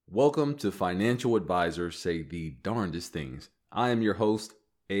Welcome to Financial Advisors Say the Darndest Things. I am your host,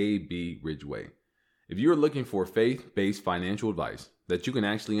 A.B. Ridgway. If you are looking for faith-based financial advice that you can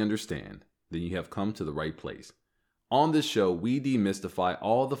actually understand, then you have come to the right place. On this show, we demystify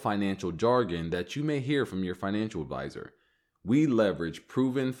all the financial jargon that you may hear from your financial advisor. We leverage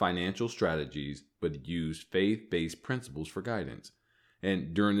proven financial strategies, but use faith-based principles for guidance.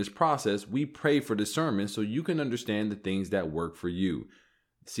 And during this process, we pray for discernment so you can understand the things that work for you.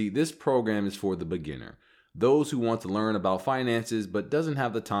 See, this program is for the beginner, those who want to learn about finances but doesn't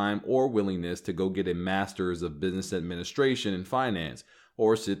have the time or willingness to go get a master's of business administration and finance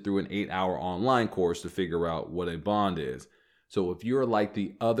or sit through an 8-hour online course to figure out what a bond is. So if you're like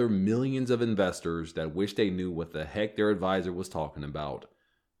the other millions of investors that wish they knew what the heck their advisor was talking about,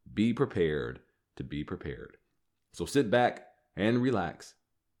 be prepared to be prepared. So sit back and relax,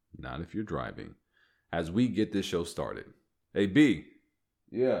 not if you're driving, as we get this show started. Hey, B.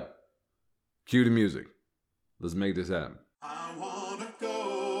 Yeah. Cue the music. Let's make this happen. I wanna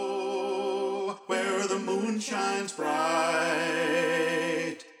go where the moon shines bright.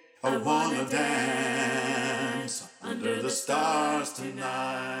 I wanna dance under the stars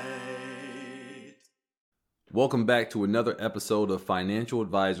tonight. Welcome back to another episode of Financial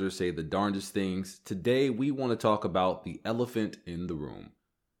Advisors Say the Darndest Things. Today we want to talk about the elephant in the room.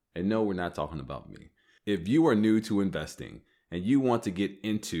 And no, we're not talking about me. If you are new to investing and you want to get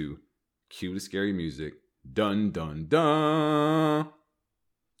into, cue the scary music, dun dun dun,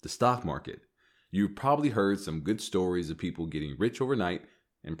 the stock market. You've probably heard some good stories of people getting rich overnight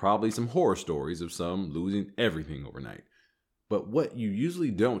and probably some horror stories of some losing everything overnight. But what you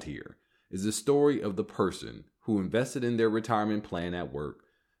usually don't hear is the story of the person who invested in their retirement plan at work,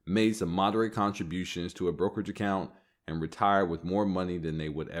 made some moderate contributions to a brokerage account, and retired with more money than they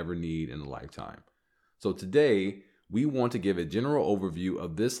would ever need in a lifetime. So today, we want to give a general overview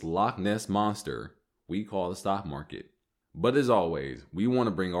of this Loch Ness monster we call the stock market. But as always, we want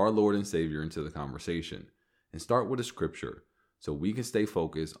to bring our Lord and Savior into the conversation and start with a scripture so we can stay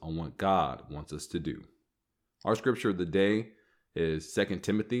focused on what God wants us to do. Our scripture of the day is 2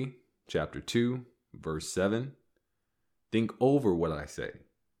 Timothy chapter 2, verse 7. Think over what I say,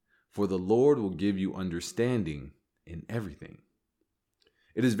 for the Lord will give you understanding in everything.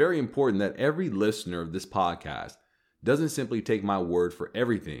 It is very important that every listener of this podcast doesn't simply take my word for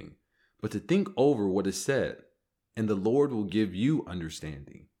everything, but to think over what is said, and the Lord will give you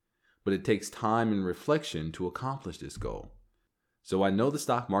understanding. But it takes time and reflection to accomplish this goal. So I know the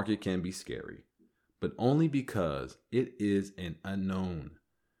stock market can be scary, but only because it is an unknown.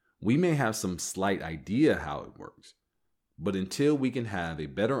 We may have some slight idea how it works, but until we can have a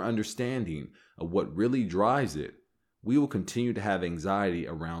better understanding of what really drives it, we will continue to have anxiety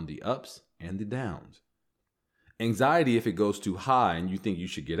around the ups and the downs. Anxiety if it goes too high and you think you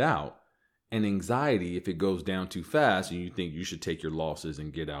should get out, and anxiety if it goes down too fast and you think you should take your losses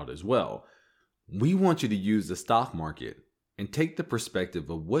and get out as well. We want you to use the stock market and take the perspective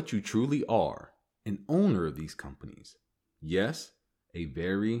of what you truly are, an owner of these companies. Yes, a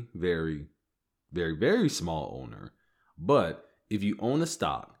very, very, very, very small owner, but if you own a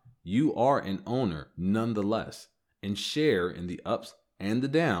stock, you are an owner nonetheless and share in the ups and the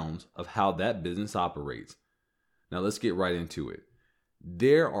downs of how that business operates. Now let's get right into it.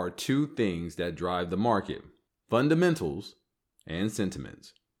 There are two things that drive the market: fundamentals and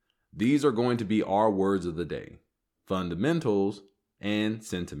sentiments. These are going to be our words of the day: fundamentals and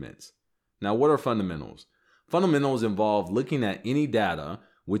sentiments. Now, what are fundamentals? Fundamentals involve looking at any data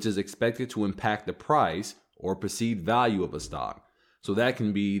which is expected to impact the price or perceived value of a stock. So that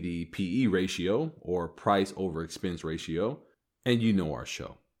can be the PE ratio or price over expense ratio. And you know our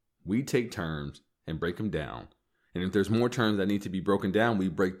show. We take terms and break them down. And if there's more terms that need to be broken down, we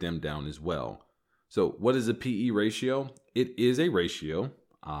break them down as well. So what is a PE ratio? It is a ratio,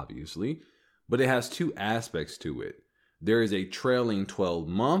 obviously, but it has two aspects to it. There is a trailing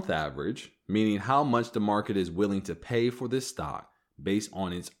 12-month average, meaning how much the market is willing to pay for this stock based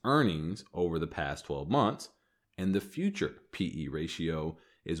on its earnings over the past 12 months. And the future PE ratio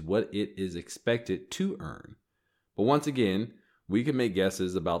is what it is expected to earn. But once again, we can make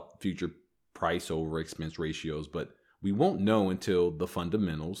guesses about future price over expense ratios, but we won't know until the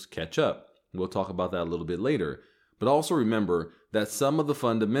fundamentals catch up. We'll talk about that a little bit later. But also remember that some of the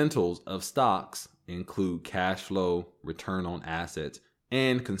fundamentals of stocks include cash flow, return on assets,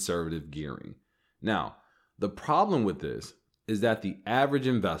 and conservative gearing. Now, the problem with this is that the average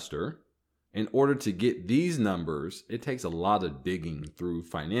investor, in order to get these numbers, it takes a lot of digging through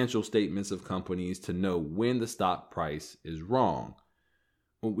financial statements of companies to know when the stock price is wrong.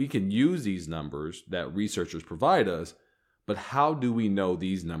 We can use these numbers that researchers provide us, But how do we know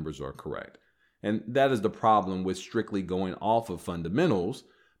these numbers are correct? And that is the problem with strictly going off of fundamentals,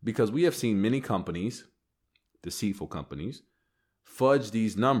 because we have seen many companies, deceitful companies, fudge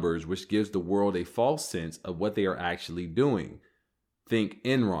these numbers, which gives the world a false sense of what they are actually doing. Think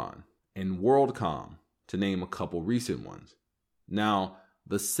Enron and WorldCom, to name a couple recent ones. Now,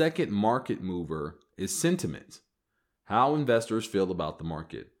 the second market mover is sentiment. How investors feel about the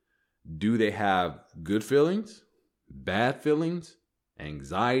market. Do they have good feelings, bad feelings,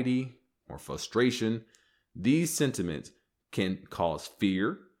 anxiety, or frustration? These sentiments can cause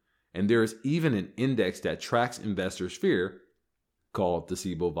fear, and there is even an index that tracks investors' fear called the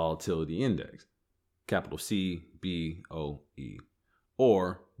Cboe Volatility Index, capital CBOE,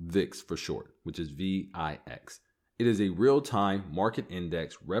 or VIX for short, which is VIX. It is a real-time market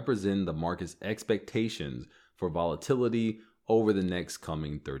index representing the market's expectations for volatility over the next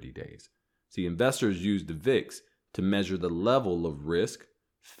coming 30 days. See, investors use the VIX to measure the level of risk,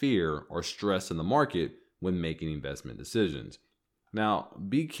 fear, or stress in the market when making investment decisions. Now,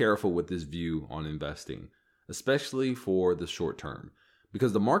 be careful with this view on investing, especially for the short term,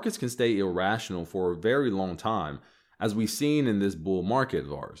 because the markets can stay irrational for a very long time, as we've seen in this bull market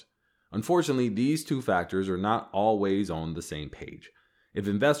of ours. Unfortunately, these two factors are not always on the same page. If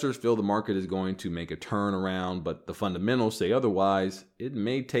investors feel the market is going to make a turnaround, but the fundamentals say otherwise, it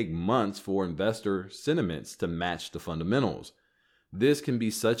may take months for investor sentiments to match the fundamentals. This can be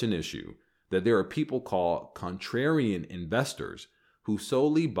such an issue that there are people called contrarian investors who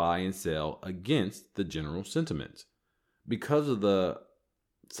solely buy and sell against the general sentiments because of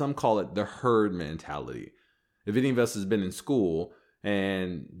some call it the herd mentality. If any of us has been in school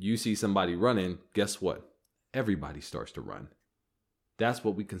and you see somebody running, guess what? Everybody starts to run. That's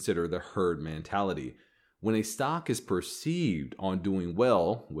what we consider the herd mentality. When a stock is perceived on doing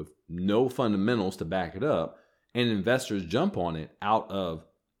well with no fundamentals to back it up, and investors jump on it out of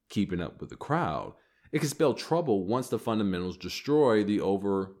keeping up with the crowd, it can spell trouble once the fundamentals destroy the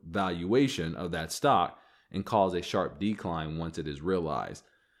overvaluation of that stock and cause a sharp decline once it is realized,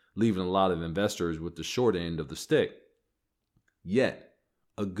 leaving a lot of investors with the short end of the stick. Yet,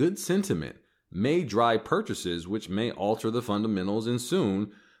 a good sentiment may drive purchases, which may alter the fundamentals, and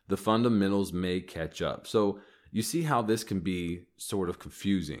soon the fundamentals may catch up. So you see how this can be sort of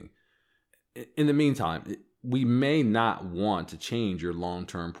confusing. In the meantime, we may not want to change your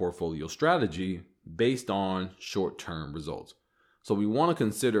long-term portfolio strategy based on short-term results. So we want to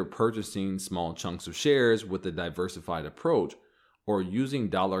consider purchasing small chunks of shares with a diversified approach, or using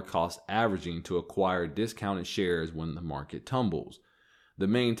dollar cost averaging to acquire discounted shares when the market tumbles. The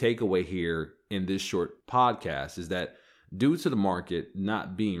main takeaway here in this short podcast is that due to the market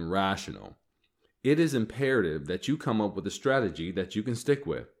not being rational, it is imperative that you come up with a strategy that you can stick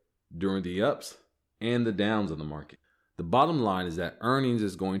with during the ups and the downs of the market. The bottom line is that earnings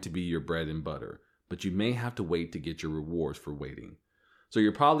is going to be your bread and butter, but you may have to wait to get your rewards for waiting. So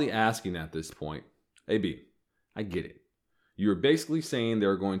you're probably asking at this point, hey B, I get it. You're basically saying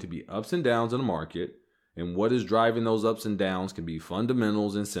there are going to be ups and downs in the market, and what is driving those ups and downs can be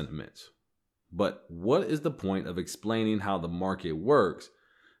fundamentals and sentiments. But what is the point of explaining how the market works,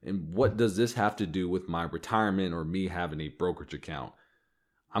 and what does this have to do with my retirement or me having a brokerage account?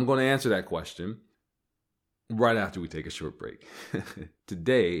 I'm going to answer that question right after we take a short break.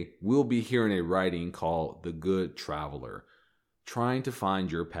 Today, we'll be hearing a writing called The Good Traveler, trying to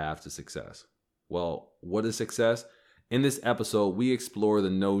find your path to success. Well, what is success? In this episode, we explore the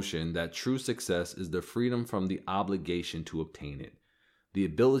notion that true success is the freedom from the obligation to obtain it, the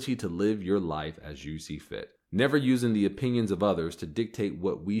ability to live your life as you see fit, never using the opinions of others to dictate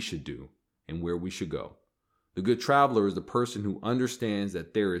what we should do and where we should go. The good traveler is the person who understands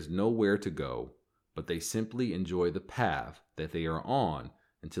that there is nowhere to go, but they simply enjoy the path that they are on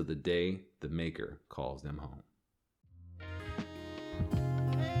until the day the Maker calls them home.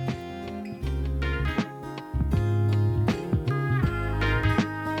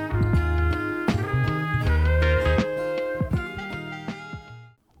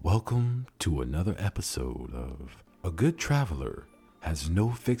 Welcome to another episode of A Good Traveler Has No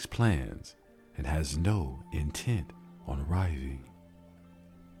Fixed Plans and Has No Intent on Arriving.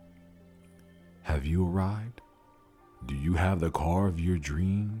 Have you arrived? Do you have the car of your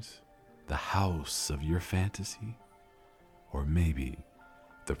dreams, the house of your fantasy, or maybe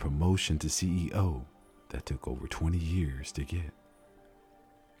the promotion to CEO that took over 20 years to get?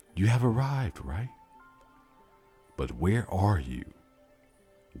 You have arrived, right? But where are you?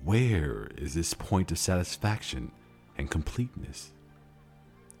 Where is this point of satisfaction and completeness?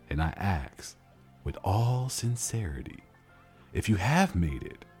 And I ask, with all sincerity, if you have made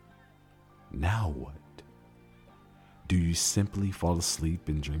it, now what? Do you simply fall asleep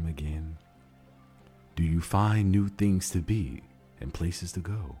and dream again? Do you find new things to be and places to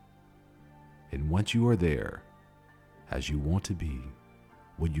go? And once you are there, as you want to be,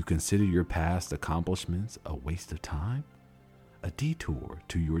 would you consider your past accomplishments a waste of time? A detour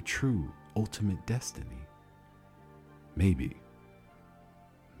to your true ultimate destiny? Maybe.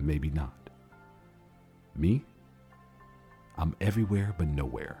 Maybe not. Me? I'm everywhere but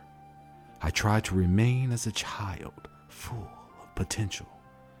nowhere. I try to remain as a child, full of potential.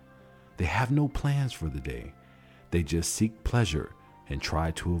 They have no plans for the day. They just seek pleasure and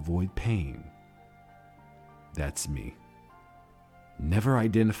try to avoid pain. That's me. Never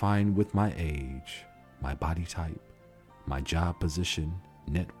identifying with my age, my body type, my job position,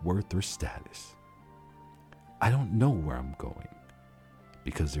 net worth, or status. I don't know where I'm going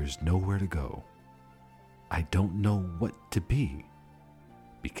because there's nowhere to go. I don't know what to be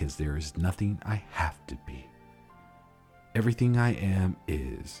because there is nothing I have to be. Everything I am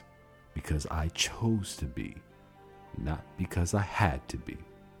is because I chose to be, not because I had to be.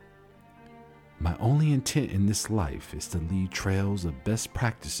 My only intent in this life is to leave trails of best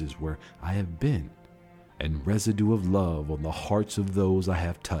practices where I have been and residue of love on the hearts of those I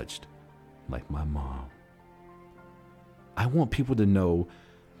have touched, like my mom. I want people to know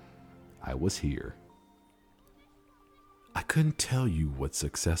I was here. I couldn't tell you what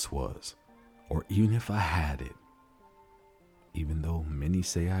success was, or even if I had it, even though many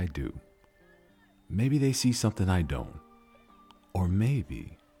say I do. Maybe they see something I don't, or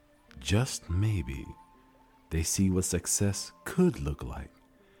maybe, just maybe, they see what success could look like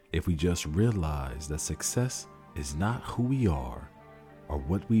if we just realize that success is not who we are or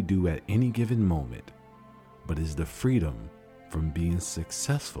what we do at any given moment, but is the freedom from being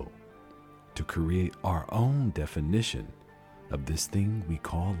successful to create our own definition of this thing we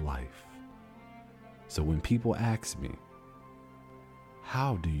call life. So when people ask me,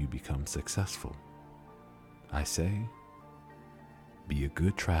 how do you become successful? I say, be a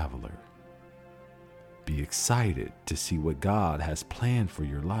good traveler. Be excited to see what God has planned for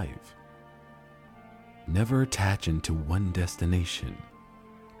your life. Never attaching to one destination,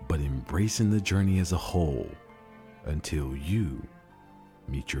 but embracing the journey as a whole until you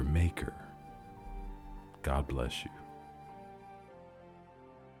meet your maker. God bless you.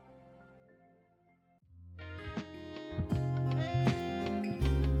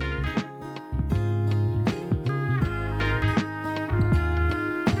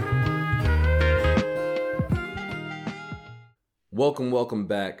 Welcome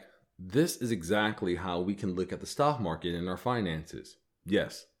back. This is exactly how we can look at the stock market and our finances.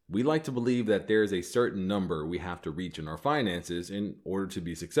 Yes, we like to believe that there is a certain number we have to reach in our finances in order to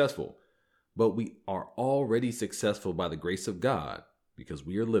be successful. But we are already successful by the grace of God because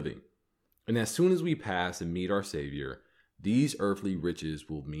we are living. And as soon as we pass and meet our Savior, these earthly riches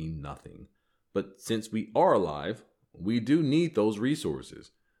will mean nothing. But since we are alive, we do need those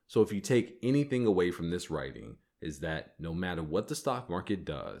resources. So if you take anything away from this writing, is that no matter what the stock market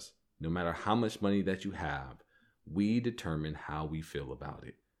does, no matter how much money that you have, we determine how we feel about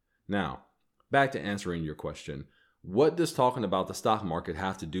it. Now, back to answering your question. What does talking about the stock market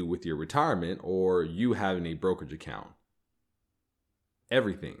have to do with your retirement or you having a brokerage account?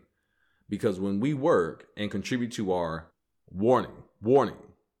 Everything. Because when we work and contribute to our warning,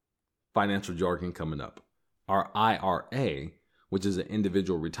 financial jargon coming up, our IRA, which is an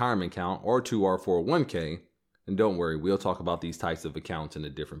individual retirement account, or to our 401k, and don't worry, we'll talk about these types of accounts in a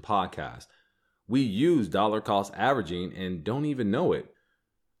different podcast. We use dollar cost averaging and don't even know it.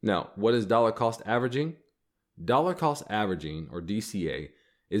 Now, what is dollar cost averaging? Dollar cost averaging, or DCA,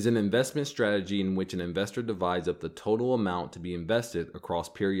 is an investment strategy in which an investor divides up the total amount to be invested across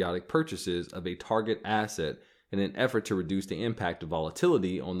periodic purchases of a target asset in an effort to reduce the impact of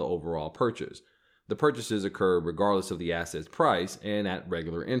volatility on the overall purchase. The purchases occur regardless of the asset's price and at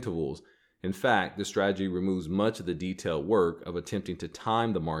regular intervals. In fact, the strategy removes much of the detailed work of attempting to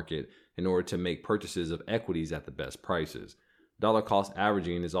time the market in order to make purchases of equities at the best prices. Dollar cost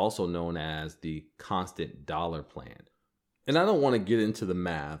averaging is also known as the constant dollar plan. And I don't want to get into the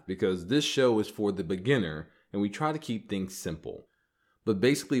math because this show is for the beginner and we try to keep things simple. But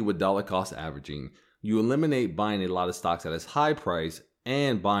basically with dollar cost averaging, you eliminate buying a lot of stocks at its high price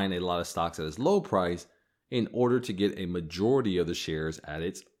and buying a lot of stocks at its low price in order to get a majority of the shares at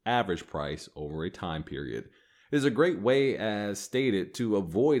its average price over a time period. It is a great way, as stated, to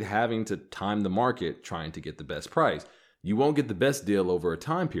avoid having to time the market trying to get the best price. You won't get the best deal over a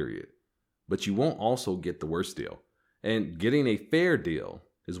time period, but you won't also get the worst deal. And getting a fair deal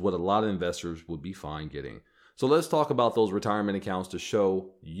is what a lot of investors would be fine getting. So let's talk about those retirement accounts to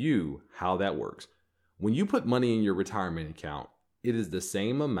show you how that works. When you put money in your retirement account, it is the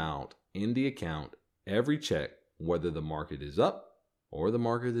same amount in the account every check, whether the market is up or the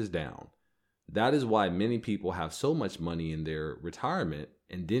market is down. That is why many people have so much money in their retirement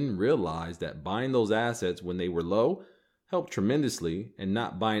and didn't realize that buying those assets when they were low helped tremendously, and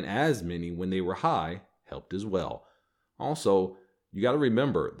not buying as many when they were high helped as well. Also, you got to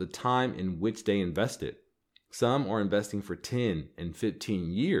remember the time in which they invested. Some are investing for 10 and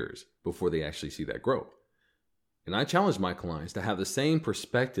 15 years before they actually see that growth. And I challenge my clients to have the same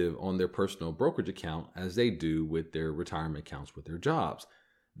perspective on their personal brokerage account as they do with their retirement accounts with their jobs.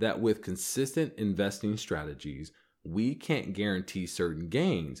 That with consistent investing strategies, we can't guarantee certain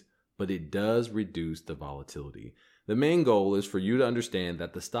gains, but it does reduce the volatility. The main goal is for you to understand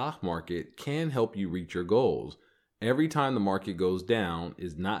that the stock market can help you reach your goals. Every time the market goes down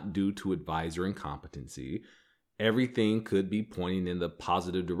is not due to advisor incompetency. Everything could be pointing in the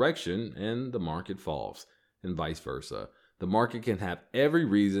positive direction and the market falls, and vice versa. The market can have every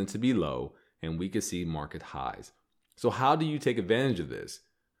reason to be low, and we can see market highs. So how do you take advantage of this?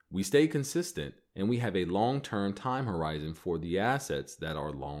 We stay consistent, and we have a long-term time horizon for the assets that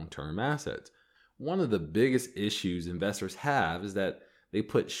are long-term assets. One of the biggest issues investors have is that they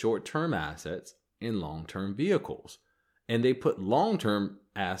put short-term assets in long-term vehicles, and they put long-term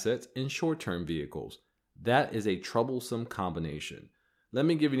assets in short-term vehicles. That is a troublesome combination. Let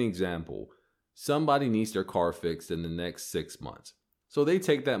me give you an example. Somebody needs their car fixed in the next 6 months. So they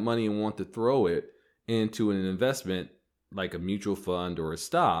take that money and want to throw it into an investment like a mutual fund or a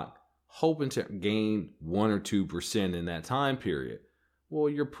stock, hoping to gain 1 or 2% in that time period. Well,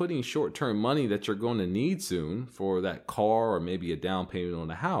 you're putting short-term money that you're going to need soon for that car or maybe a down payment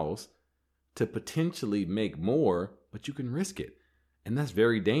on a house to potentially make more, but you can risk it. And that's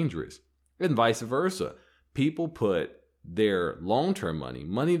very dangerous. And vice versa. People put their long-term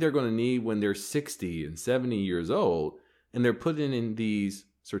money they're going to need when they're 60 and 70 years old, and they're putting in these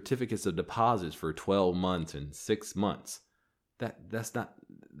certificates of deposits for 12 months and 6 months. That's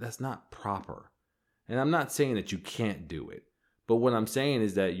not proper. And I'm not saying that you can't do it, but what I'm saying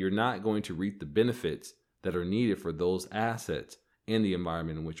is that you're not going to reap the benefits that are needed for those assets and the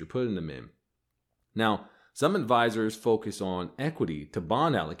environment in which you're putting them in. Now, some advisors focus on equity to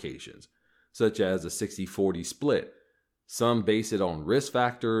bond allocations, such as a 60-40 split. Some base it on risk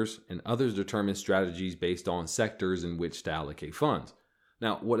factors, and others determine strategies based on sectors in which to allocate funds.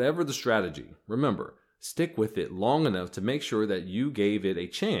 Now, whatever the strategy, remember, stick with it long enough to make sure that you gave it a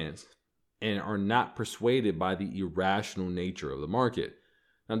chance and are not persuaded by the irrational nature of the market.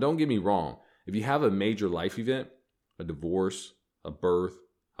 Now, don't get me wrong. If you have a major life event, a divorce, a birth,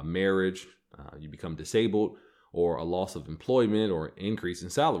 a marriage, you become disabled, or a loss of employment or increase in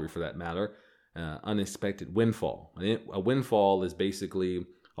salary for that matter, unexpected windfall. A windfall is basically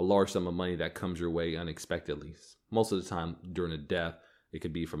a large sum of money that comes your way unexpectedly. Most of the time during a death, it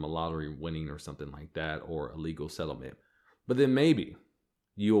could be from a lottery winning or something like that, or a legal settlement. But then maybe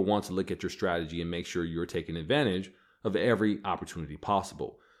you will want to look at your strategy and make sure you're taking advantage of every opportunity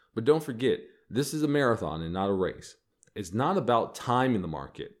possible. But don't forget, this is a marathon and not a race. It's not about time in the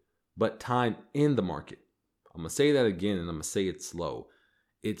market, but time in the market. I'm going to say that again, and I'm going to say it slow.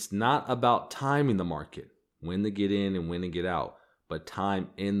 It's not about timing the market, when to get in and when to get out, but time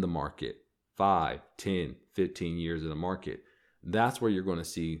in the market, 5, 10, 15 years in the market. That's where you're going to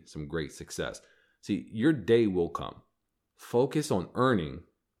see some great success. See, your day will come. Focus on earning,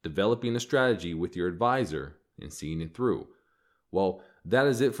 developing a strategy with your advisor, and seeing it through. Well, that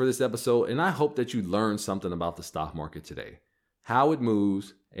is it for this episode, and I hope that you learned something about the stock market today, how it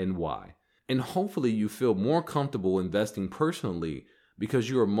moves and why. And hopefully you feel more comfortable investing personally because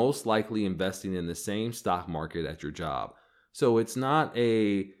you are most likely investing in the same stock market at your job. So it's not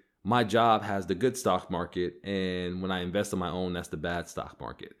my job has the good stock market, and when I invest on my own, that's the bad stock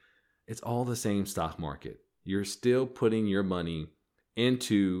market. It's all the same stock market. You're still putting your money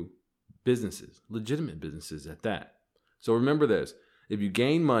into businesses, legitimate businesses at that. So remember this, if you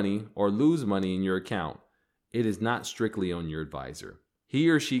gain money or lose money in your account, it is not strictly on your advisor. He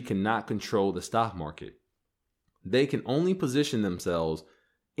or she cannot control the stock market. They can only position themselves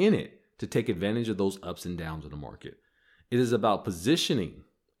in it to take advantage of those ups and downs of the market. It is about positioning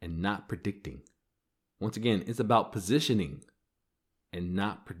and not predicting. Once again, it's about positioning and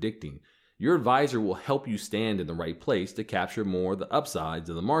not predicting. Your advisor will help you stand in the right place to capture more of the upsides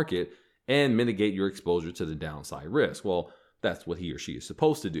of the market and mitigate your exposure to the downside risk. Well, that's what he or she is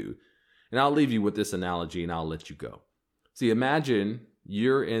supposed to do. And I'll leave you with this analogy and I'll let you go. See, imagine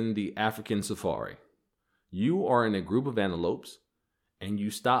you're in the African safari. You are in a group of antelopes and you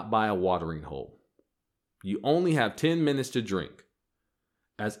stop by a watering hole. You only have 10 minutes to drink.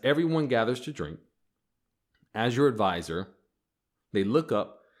 As everyone gathers to drink, as your advisor, they look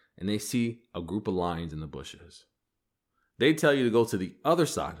up and they see a group of lions in the bushes. They tell you to go to the other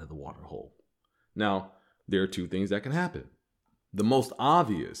side of the water hole. Now, there are two things that can happen. The most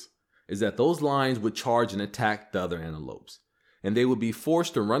obvious is that those lions would charge and attack the other antelopes, and they would be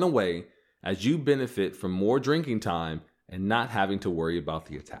forced to run away as you benefit from more drinking time and not having to worry about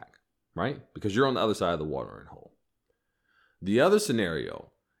the attack, right? Because you're on the other side of the watering hole. The other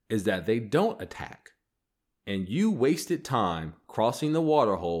scenario is that they don't attack, and you wasted time crossing the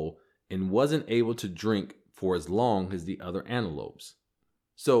water hole and wasn't able to drink for as long as the other antelopes.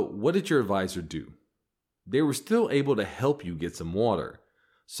 So what did your advisor do? They were still able to help you get some water.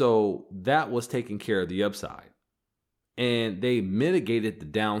 So that was taking care of the upside. And they mitigated the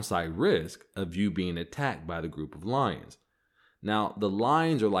downside risk of you being attacked by the group of lions. Now, the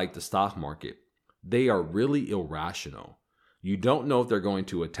lions are like the stock market. They are really irrational. You don't know if they're going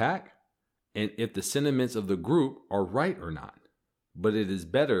to attack and if the sentiments of the group are right or not. But it is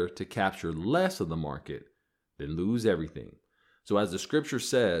better to capture less of the market than lose everything. So as the scripture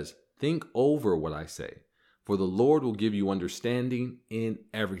says, think over what I say, for the Lord will give you understanding in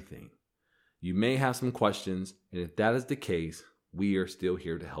everything. You may have some questions, and if that is the case, we are still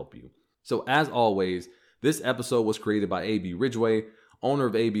here to help you. So as always, this episode was created by A.B. Ridgway, owner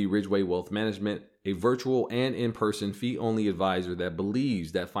of A.B. Ridgway Wealth Management, a virtual and in-person fee-only advisor that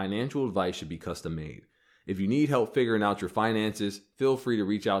believes that financial advice should be custom-made. If you need help figuring out your finances, feel free to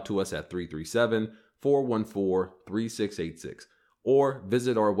reach out to us at 337-414-3686 or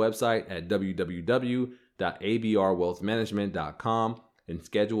visit our website at www.abrwealthmanagement.com and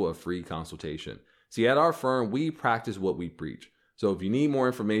schedule a free consultation. See, at our firm, we practice what we preach. So if you need more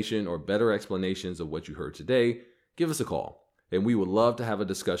information or better explanations of what you heard today, give us a call, and we would love to have a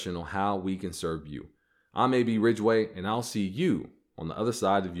discussion on how we can serve you. I'm A.B. Ridgway, and I'll see you on the other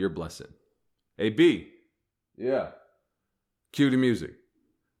side of your blessing. A.B. Yeah. Cue the music.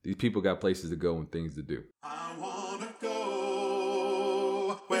 These people got places to go and things to do. I wanna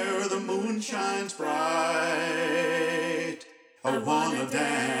go where the moon shines bright. I wanna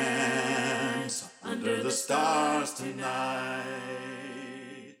dance under the stars tonight.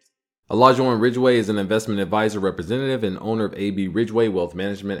 Olajuwon Ridgway is an investment advisor representative and owner of A.B. Ridgway Wealth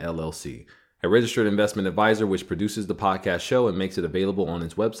Management, LLC, a registered investment advisor which produces the podcast show and makes it available on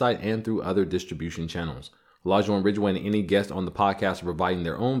its website and through other distribution channels. Olajuwon Ridgway and any guest on the podcast are providing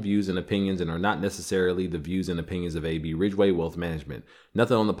their own views and opinions and are not necessarily the views and opinions of A.B. Ridgway Wealth Management.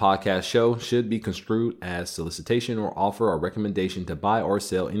 Nothing on the podcast show should be construed as solicitation or offer or recommendation to buy or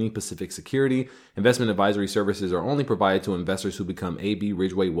sell any specific security. Investment advisory services are only provided to investors who become A.B.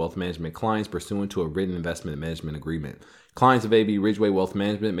 Ridgway Wealth Management clients pursuant to a written investment management agreement. Clients of A.B. Ridgway Wealth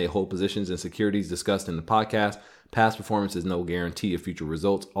Management may hold positions in securities discussed in the podcast. Past performance is no guarantee of future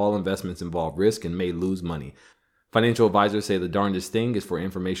results. All investments involve risk and may lose money. Financial advisors say the darndest thing is for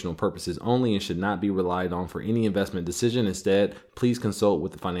informational purposes only and should not be relied on for any investment decision. Instead, please consult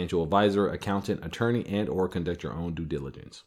with the financial advisor, accountant, attorney, and/or conduct your own due diligence.